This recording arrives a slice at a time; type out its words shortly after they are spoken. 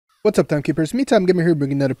What's up, Timekeepers? Me, Time Gamer here,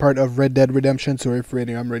 bringing another part of Red Dead Redemption. Sorry for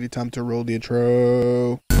waiting, I'm ready. Time to roll the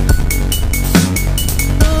intro.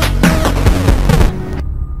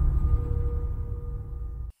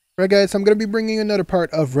 Right, guys, I'm going to be bringing another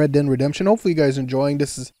part of Red Dead Redemption. Hopefully you guys are enjoying.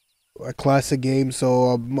 This is a classic game,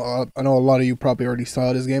 so I know a lot of you probably already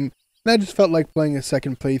saw this game. And I just felt like playing a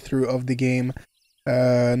second playthrough of the game.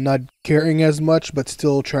 Not caring as much, but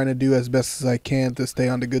still trying to do as best as I can to stay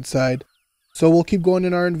on the good side. So we'll keep going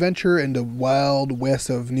in our adventure in the wild west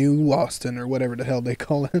of New Lawston, or whatever the hell they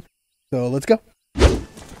call it. So let's go.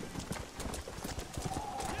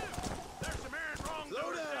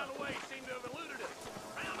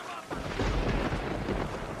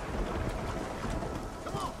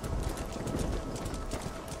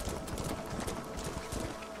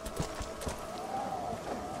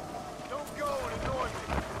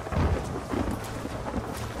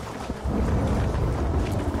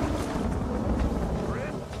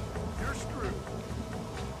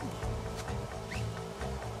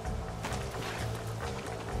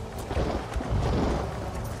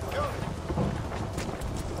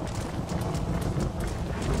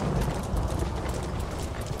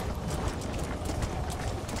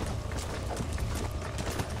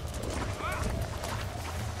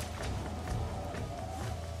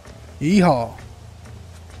 Yeehaw.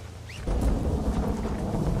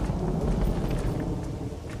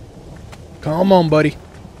 Come on, buddy.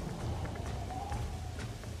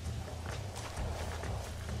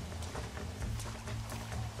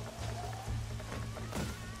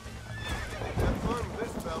 Have fun with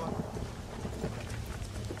this, fella.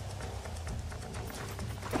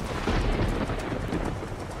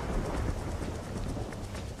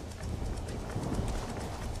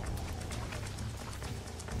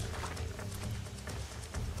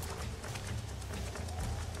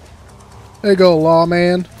 There you go,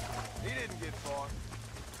 lawman. He didn't get far.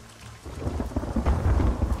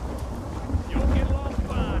 You'll get along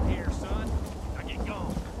fine here, son. Now get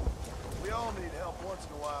going. We all need help once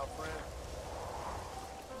in a while, friend.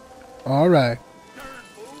 Alright. Turn,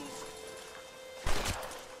 fools.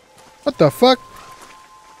 What the fuck?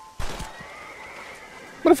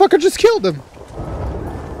 Motherfucker just killed him.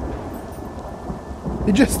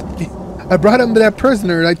 I brought him to that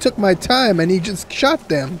prisoner and I took my time and he just shot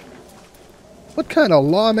them. What kind of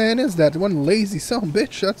lawman is that? One lazy son of a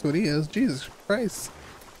bitch. That's what he is. Jesus Christ.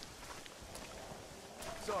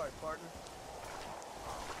 Sorry, partner.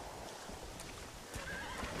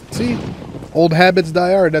 See? Old habits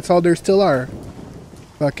die hard. That's all there still are.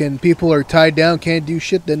 Fucking people are tied down, can't do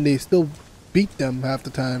shit, then they still beat them half the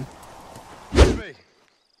time. Excuse me.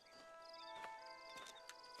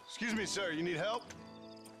 Excuse me, sir. You need help?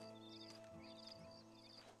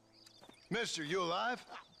 Mister, you alive?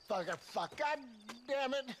 Fuck, God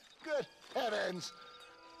damn it. Good heavens.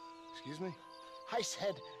 Excuse me? I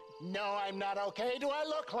said, no, I'm not okay. Do I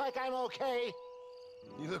look like I'm okay?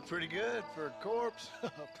 You look pretty good for a corpse.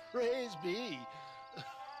 Praise be.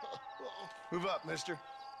 Move up, mister.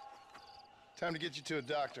 Time to get you to a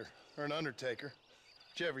doctor or an undertaker.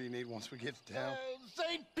 Whichever you need once we get to town.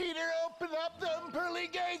 St. Peter, open up them pearly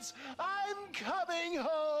gates. I'm coming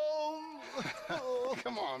home.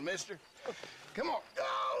 Come on, mister. Come on.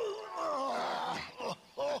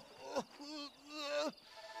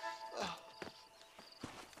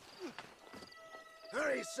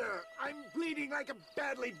 Hurry, sir. I'm bleeding like a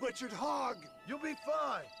badly butchered hog. You'll be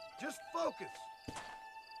fine. Just focus.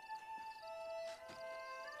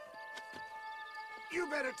 You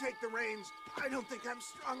better take the reins. I don't think I'm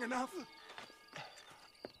strong enough.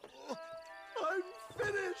 I'm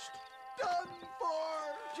finished. Done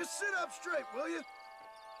for. Just sit up straight, will you?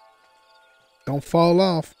 Don't fall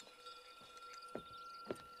off.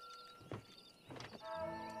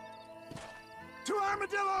 To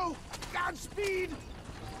Armadillo! Godspeed!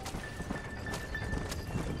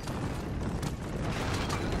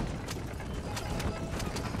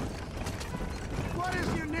 What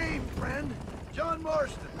is your name, friend? John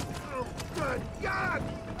Marston. Oh, good God!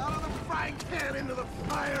 Out of the frying pan into the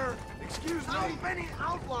fire! Excuse How me. many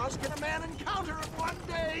outlaws can a man encounter in one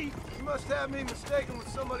day? You must have me mistaken with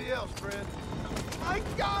somebody else, friend. My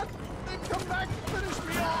God! They've come back to finish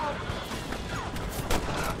me off!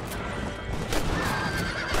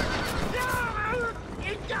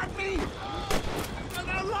 It got me! For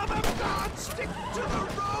the love of God, stick to the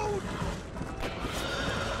road!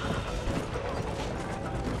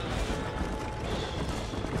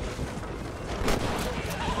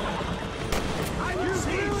 I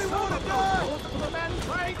see really some of those the men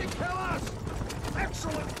trying to kill us!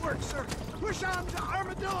 Excellent work, sir! Push on to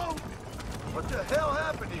Armadillo! What the hell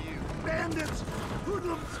happened to you? Bandits!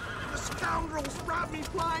 Hoodlums! The scoundrels robbed me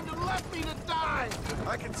blind and left me to die.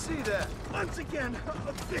 I can see that. Once again,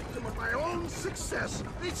 a victim of my own success.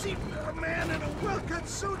 They see a man in a well-cut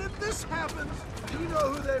suit and this happens. Do you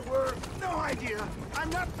know who they were? No idea. I'm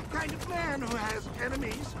not the kind of man who has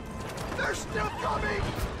enemies. They're still coming!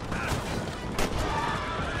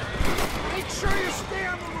 Make sure you stay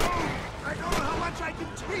on the road. I don't know how much I can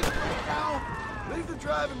take right now. Leave the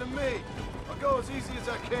driving to me. I'll go as easy as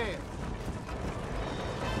I can.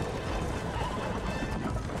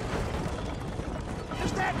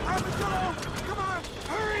 Is that Armadillo? Come on,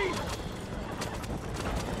 hurry!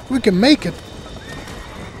 We can make it.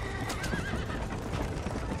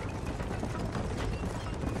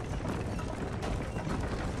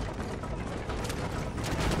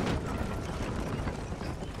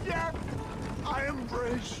 Yeah, I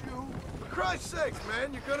embrace you. For Christ's sakes,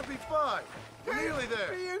 man, you're gonna be fine. We're nearly there.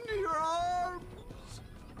 Take me into your arms.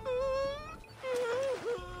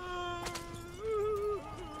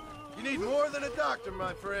 You need more than a doctor,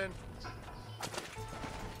 my friend.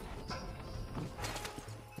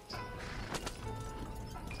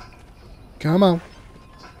 Come on.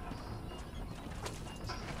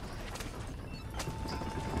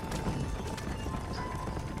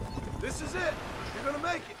 This is it. You're gonna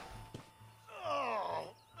make it.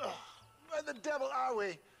 Oh, where the devil are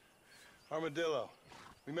we? Armadillo,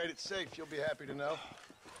 we made it safe. You'll be happy to know.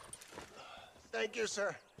 Thank you,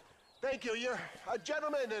 sir. Thank you. You're a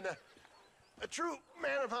gentleman and a true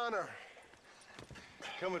man of honor.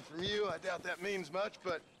 Coming from you, I doubt that means much,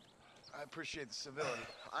 but I appreciate the civility.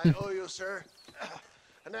 I owe you, sir.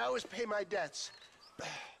 And I always pay my debts.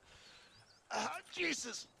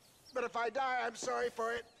 Jesus. But if I die, I'm sorry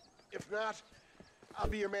for it. If not, I'll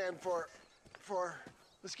be your man for...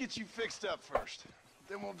 Let's get you fixed up first.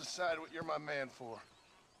 Then we'll decide what you're my man for.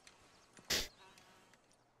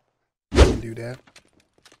 You can do that.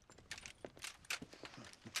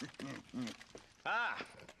 Ah,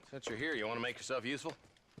 since you're here, you want to make yourself useful?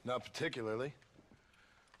 Not particularly.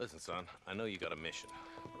 Listen, son, I know you got a mission.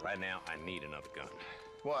 But right now, I need another gun.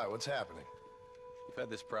 Why? What's happening? You've had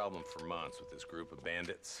this problem for months with this group of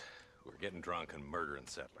bandits who are getting drunk and murdering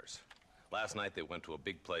settlers. Last night, they went to a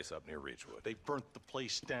big place up near Ridgewood. They burnt the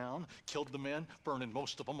place down, killed the men, burning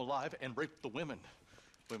most of them alive, and raped the women.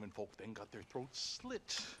 Women folk then got their throats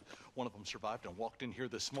slit. One of them survived and walked in here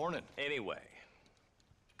this morning. Anyway,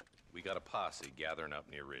 we got a posse gathering up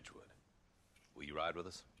near Ridgewood. Will you ride with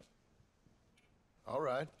us? All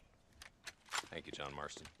right. Thank you, John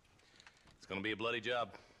Marston. It's gonna be a bloody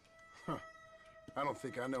job. I don't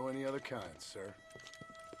think I know any other kind, sir.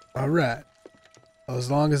 All right. As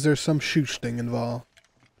long as there's some shoot-sting involved.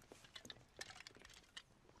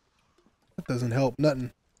 That doesn't help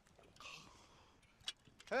nothing.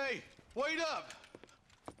 Hey, wait up!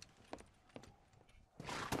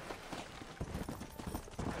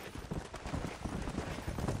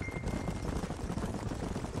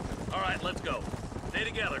 All right, let's go. Stay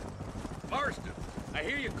together. Marston, I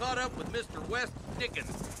hear you caught up with Mr. West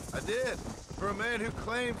Dickens. I did. For a man who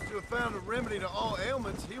claims to have found a remedy to all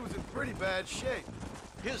ailments, he was in pretty bad shape.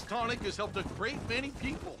 His tonic has helped a great many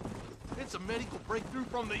people. It's a medical breakthrough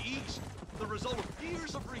from the East, the result of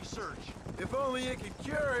years of research. If only it could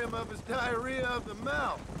cure him of his diarrhea of the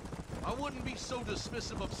mouth. I wouldn't be so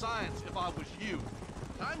dismissive of science if I was you.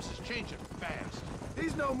 Times is changing fast.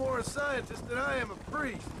 He's no more a scientist than I am a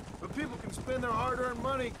priest. But people can spend their hard-earned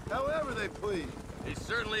money however they please. He's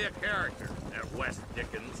certainly a character, that West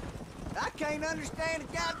Dickens. I can't understand a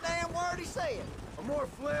goddamn word he said. A more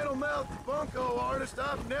flannel-mouthed bunco artist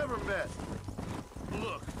I've never met.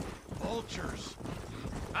 Look, vultures.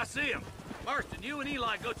 I see him. Marston, you and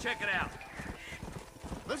Eli go check it out.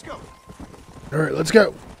 Let's go. All right, let's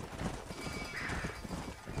go.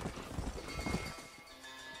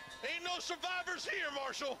 Ain't no survivors here,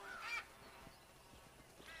 Marshal.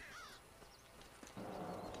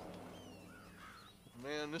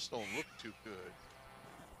 Man, this don't look too good.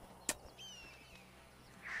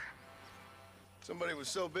 Somebody was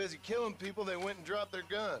so busy killing people, they went and dropped their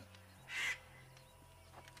gun.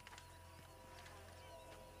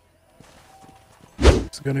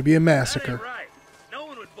 It's gonna be a That massacre. ain't right. No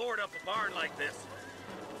one would board up a barn like this.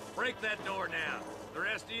 Break that door now. The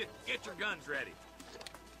rest of you, get your guns ready.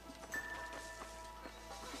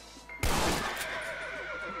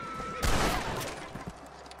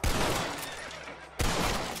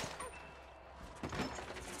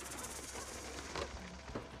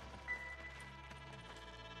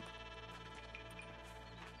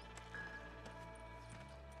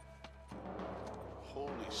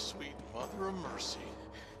 Holy sweet mother of mercy.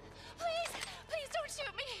 Please don't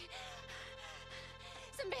shoot me.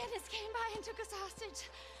 Some bandits came by and took us hostage.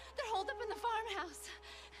 They're holed up in the farmhouse.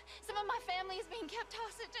 Some of my family is being kept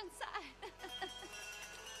hostage inside.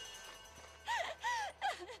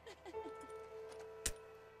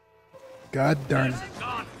 God darn. It's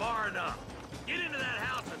gone far enough. Get into that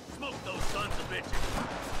house and smoke those sons of bitches.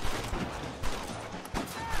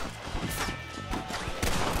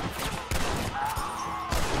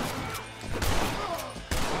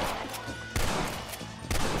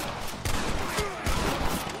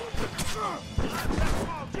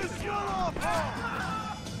 Just run off, Paul!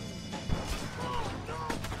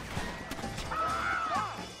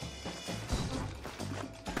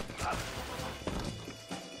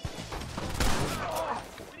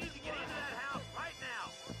 We need to get into that house right now.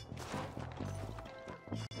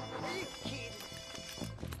 Are you kidding?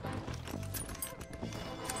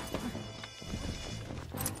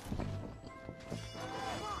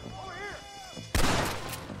 Over here!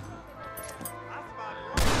 That's about it.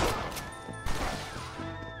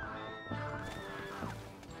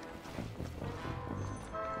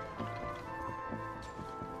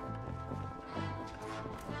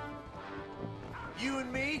 You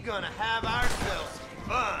and me gonna have ourselves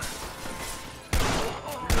fun.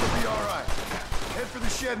 It'll be all right. Head for the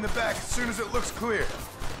shed in the back as soon as it looks clear.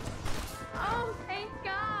 Oh, thank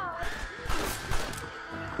God.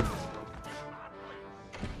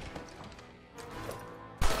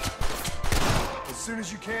 As soon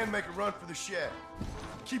as you can, make a run for the shed.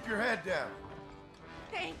 Keep your head down.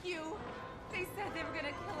 Thank you. They said they were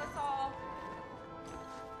gonna kill us all.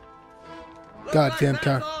 Looks Goddamn like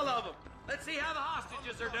car. that's all of them. Let's see how the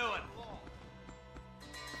hostages are doing.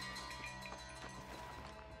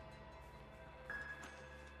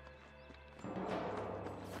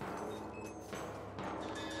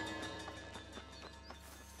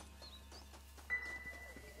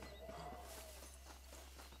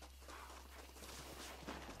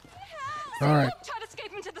 All right. Luke tried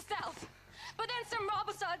escaping to the south, but then some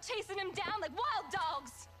robbers started chasing him down like wild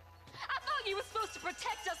dogs. I thought you were supposed to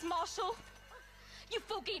protect us, Marshal. You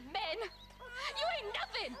folk-eating men. You ain't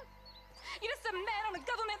nothing. You're just a man on a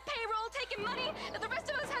government payroll taking money that the rest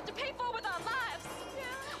of us have to pay for with our lives.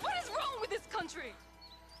 What is wrong with this country?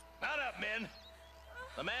 Mount up, men.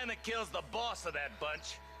 The man that kills the boss of that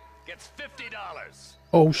bunch gets $50.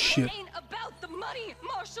 Oh shit. It ain't about the money,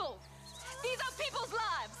 Marshal. These are people's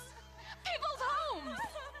lives. People's homes.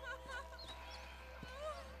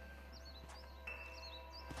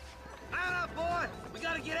 Mount up, boy. We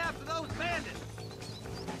gotta get after those bandits.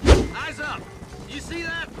 Eyes up. You see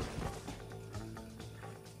that?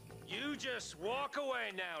 You just walk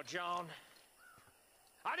away now, John.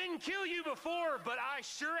 I didn't kill you before, but I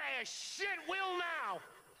sure as shit will now.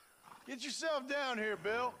 Get yourself down here,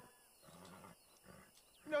 Bill.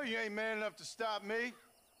 You know you ain't man enough to stop me.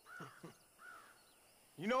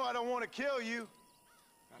 You know I don't want to kill you,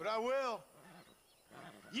 but I will.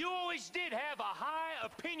 You always did have a high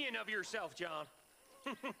opinion of yourself, John.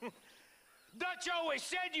 Dutch always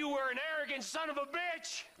said you were an arrogant son of a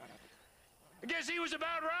bitch. I guess he was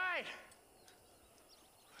about right.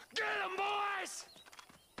 Get him, boys!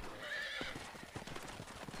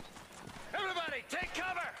 Everybody, take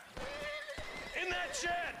cover! In that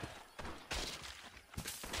shed!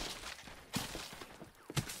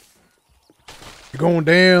 You're going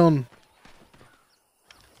down.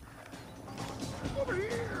 Over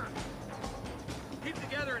here! Keep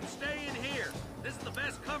together and stay in here. This is the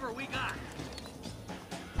best cover we got.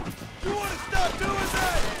 You want to stop doing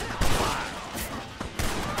that?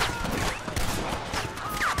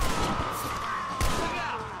 Look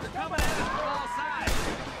out! They're coming at us from all sides.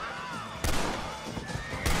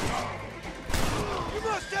 You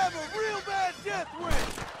must have a real bad death wish.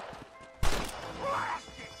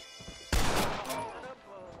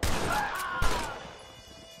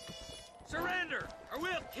 Surrender, or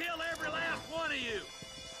we'll kill every last one of you.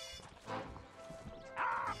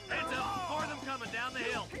 Heads up before them coming down the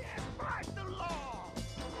hill. Fight the law!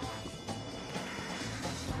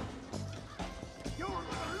 You're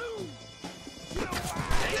gonna lose! You know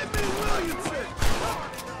why? Give me Williamson.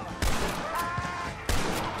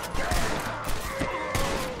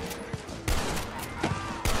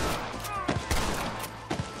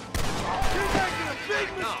 You're making a big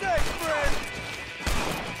mistake, friend.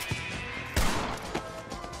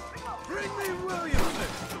 Bring me Williamson.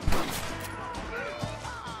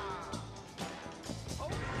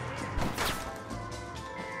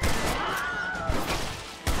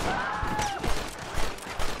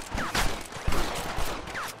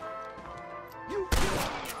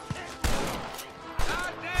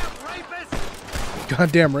 Goddamn rapist!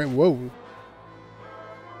 Goddamn right. Whoa.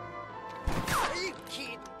 Are you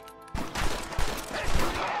kidding?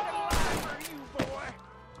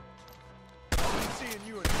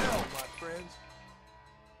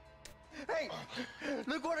 Hey,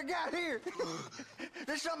 look what I got here.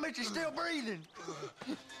 There's something that you're still breathing.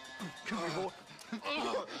 Come here, boy.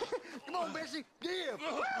 Come on, Bessie, give.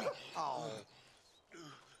 Oh.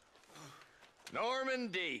 Norman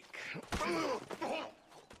Deek.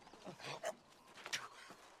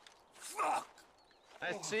 Fuck.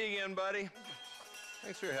 Nice to see you again, buddy.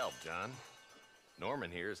 Thanks for your help, John. Norman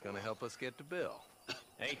here is going to help us get to Bill.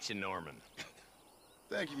 Ain't you, Norman?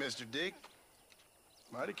 Thank you, Mr. Dick.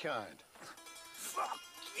 Mighty kind. Fuck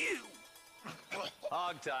you.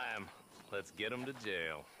 Hog time. Let's get him to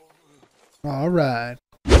jail. All right.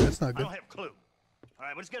 That's not I good. don't have a clue. All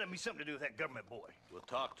right, but it's got to be something to do with that government boy. We'll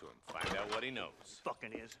talk to him, find out what he knows.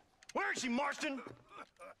 Fucking is. Where is she, Marston?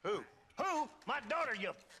 Who? Who? My daughter,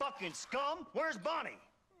 you fucking scum. Where's Bonnie?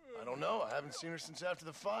 I don't know. I haven't seen her since after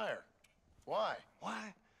the fire. Why?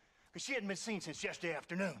 Why? Because she hadn't been seen since yesterday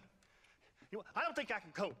afternoon. You know, I don't think I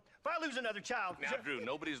can cope. If I lose another child... Now, Drew,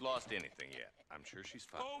 nobody's lost anything yet. I'm sure she's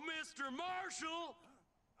fine. Oh, Mr. Marshall!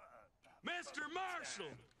 Mr.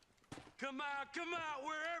 Marshall! Come out,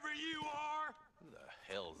 wherever you are! Who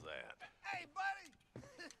the hell's that? Hey, buddy.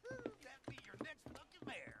 That'd be your next fucking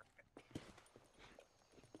mayor.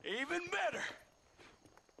 Even better.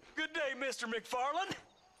 Good day, Mr. McFarland.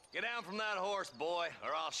 Get down from that horse, boy,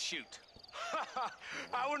 or I'll shoot.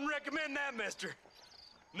 I wouldn't recommend that, mister.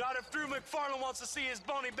 Not if Drew McFarland wants to see his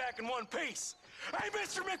Bonnie back in one piece. Hey,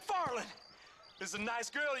 Mr. McFarland! This is a nice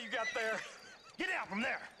girl you got there. Get out from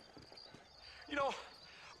there! You know,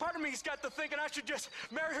 part of me's got to thinking I should just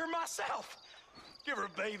marry her myself. Give her a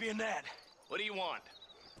baby and that. What do you want?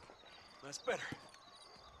 That's better.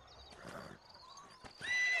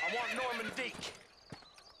 I want Norman Deek.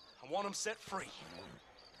 I want him set free.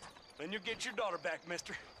 Then you'll get your daughter back,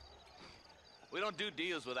 mister. We don't do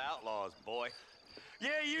deals with outlaws, boy.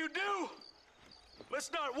 Yeah, you do.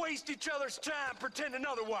 Let's not waste each other's time pretending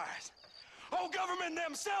otherwise. Oh, government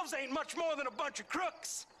themselves ain't much more than a bunch of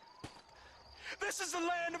crooks. This is the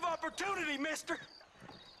land of opportunity, mister.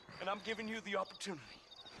 And I'm giving you the opportunity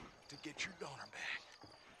to get your daughter back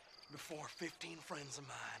before 15 friends of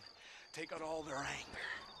mine take out all their anger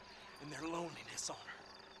and their loneliness on her.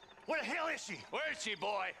 Where the hell is she? Where is she,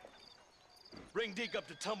 boy? Bring Deke up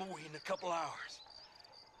to Tumbleweed in a couple hours.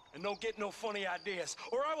 And don't get no funny ideas,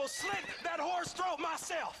 or I will slit that whore's throat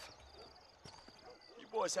myself. You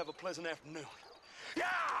boys have a pleasant afternoon. Yeah!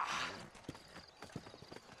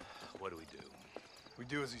 What do we do? We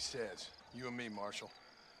do as he says. You and me, Marshal.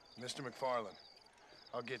 Mr. McFarland,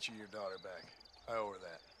 I'll get you your daughter back. I owe her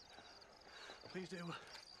that. Please do.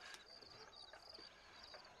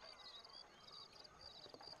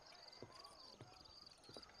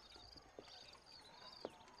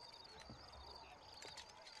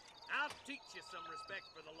 I'll teach you some respect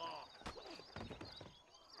for the law.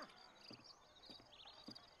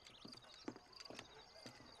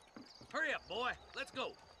 Hurry up, boy. Let's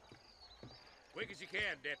go. Quick as you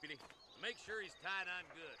can, Deputy. Make sure he's tied on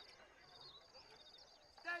good.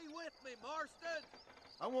 Stay with me, Marston.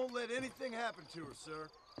 I won't let anything happen to her, sir.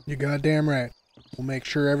 You goddamn right. We'll make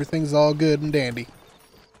sure everything's all good and dandy.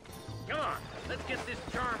 Come on, let's get this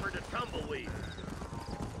charmer to Tumbleweed.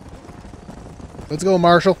 Let's go,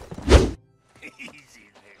 Marshal.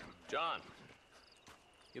 Easy there. John,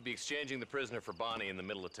 you'll be exchanging the prisoner for Bonnie in the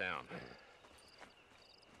middle of town.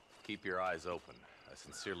 Keep your eyes open. I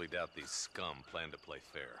sincerely doubt these scum plan to play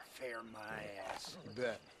fair. Fair my ass. You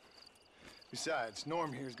bet. Besides,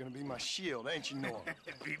 Norm here's gonna be my shield, ain't you, Norm?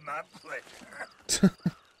 It'd be my pleasure.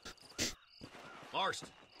 Marston,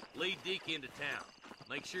 lead Deke into town.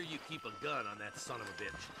 Make sure you keep a gun on that son of a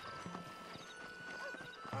bitch.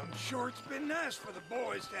 I'm sure it's been nice for the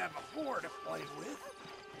boys to have a whore to play with.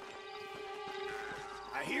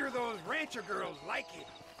 I hear those rancher girls like it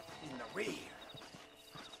in the rear.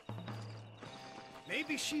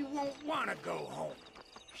 Maybe she won't want to go home.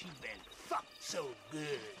 She's been fucked so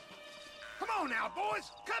good. Come on now,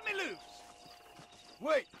 boys. Cut me loose.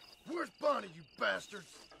 Wait, where's Bonnie, you bastards?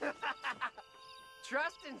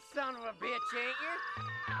 Trusting son of a bitch, ain't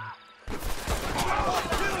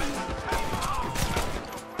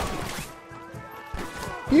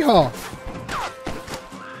you? Yeehaw!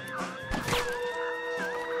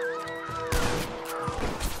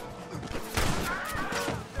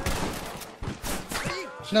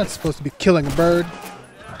 Not supposed to be killing a bird.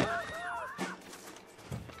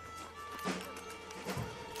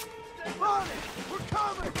 Bonnie, we're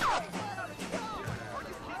coming!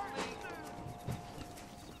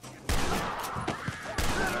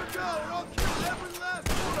 Let her go, or I'll kill every last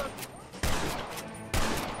one of you!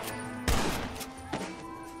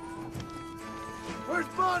 Where's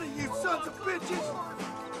Bonnie, you sons of bitches?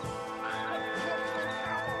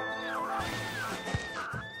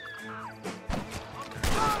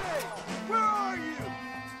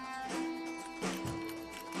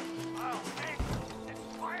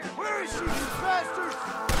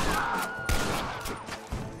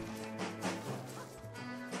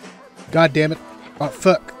 God damn it. Oh,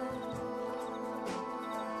 fuck.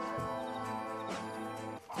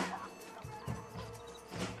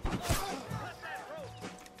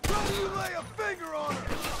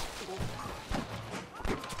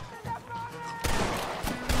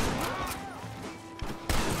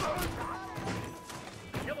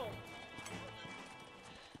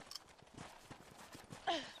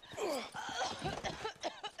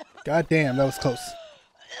 God damn, that was close.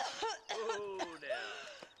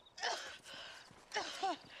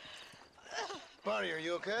 Bonnie, are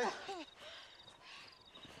you okay?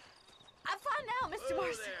 I'm fine now, Mr.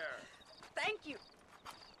 Marcy. Thank you.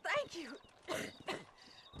 Thank you.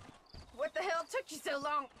 What the hell took you so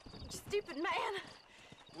long, you stupid man?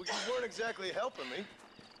 Well, you weren't exactly helping me.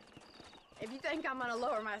 If you think I'm gonna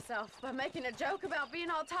lower myself by making a joke about being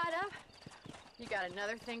all tied up, you got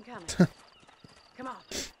another thing coming. Come on.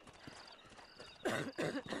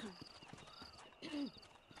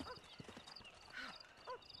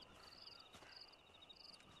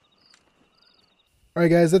 Alright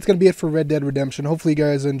guys, that's going to be it for Red Dead Redemption. Hopefully you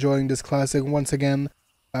guys are enjoying this classic. Once again,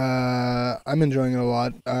 I'm enjoying it a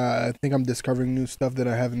lot. I think I'm discovering new stuff that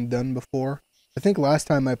I haven't done before. I think last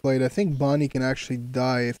time I played, I think Bonnie can actually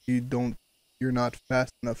die if you're not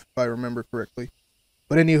fast enough, if I remember correctly.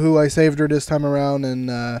 But anywho, I saved her this time around,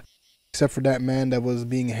 and except for that man that was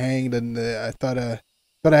being hanged, and I thought I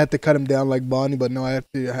had to cut him down like Bonnie, but no, I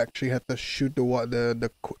actually had to shoot the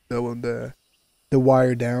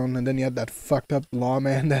wire down, and then you had that fucked up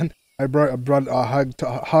lawman. Then I brought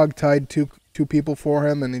hog tied two people for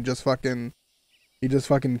him, and he just fucking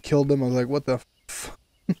killed them. I was like, what the f.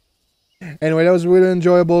 Anyway, that was really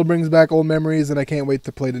enjoyable. It brings back old memories, and I can't wait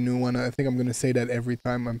to play the new one. I think I'm gonna say that every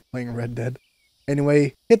time I'm playing Red Dead.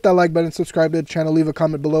 Anyway, hit that like button, subscribe to the channel, leave a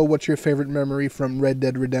comment below. What's your favorite memory from Red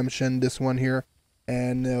Dead Redemption, this one here?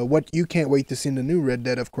 And what you can't wait to see in the new Red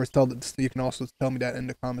Dead, of course. You can also tell me that in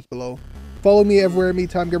the comments below. Follow me everywhere,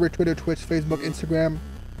 MeTimeGamer, Twitter, Twitch, Facebook, Instagram,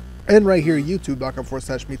 and right here,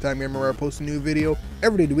 YouTube.com/MeTimeGamer, where I post a new video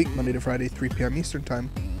every day of the week, Monday to Friday, 3 p.m. Eastern Time.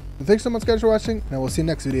 So thanks so much, guys, for watching, and I will see you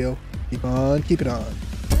next video. Keep on keeping on.